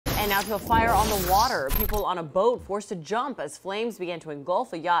And now to a fire on the water. People on a boat forced to jump as flames began to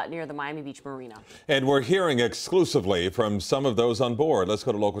engulf a yacht near the Miami Beach marina. And we're hearing exclusively from some of those on board. Let's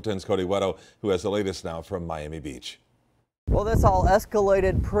go to Local 10's Cody Weddle, who has the latest now from Miami Beach. Well, this all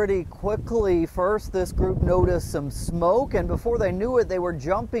escalated pretty quickly. First, this group noticed some smoke, and before they knew it, they were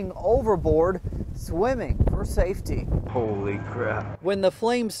jumping overboard, swimming for safety. Holy crap. When the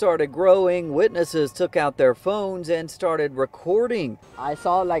flames started growing, witnesses took out their phones and started recording. I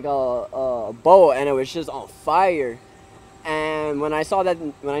saw like a boat and it was just on fire. And when I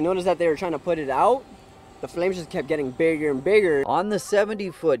noticed that they were trying to put it out, the flames just kept getting bigger and bigger. On the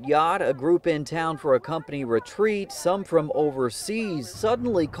 70-foot yacht, a group in town for a company retreat, some from overseas,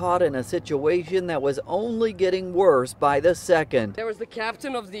 suddenly caught in a situation that was only getting worse by the second. There was the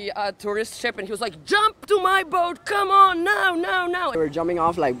captain of the tourist ship, and he was like, "Jump to my boat, come on, now, now, now." They were jumping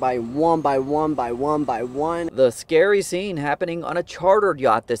off like by one by one by one by one. The scary scene happening on a chartered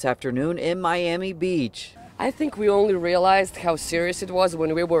yacht this afternoon in Miami Beach. I think we only realized how serious it was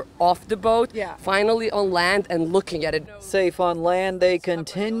when we were off the boat, finally on land and looking at it. Safe on land, they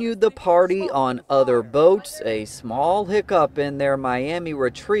continued the party on other boats, a small hiccup in their Miami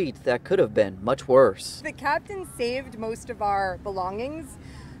retreat that could have been much worse. The captain saved most of our belongings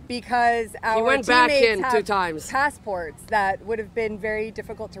because he went back in 2 times. Passports that would have been very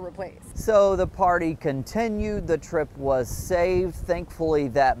difficult to replace. So the party continued. The trip was saved. Thankfully,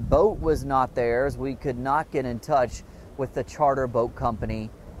 that boat was not theirs. We could not get in touch with the charter boat company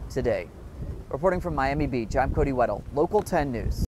today. Reporting from Miami Beach, I'm Cody Weddle, Local 10 News.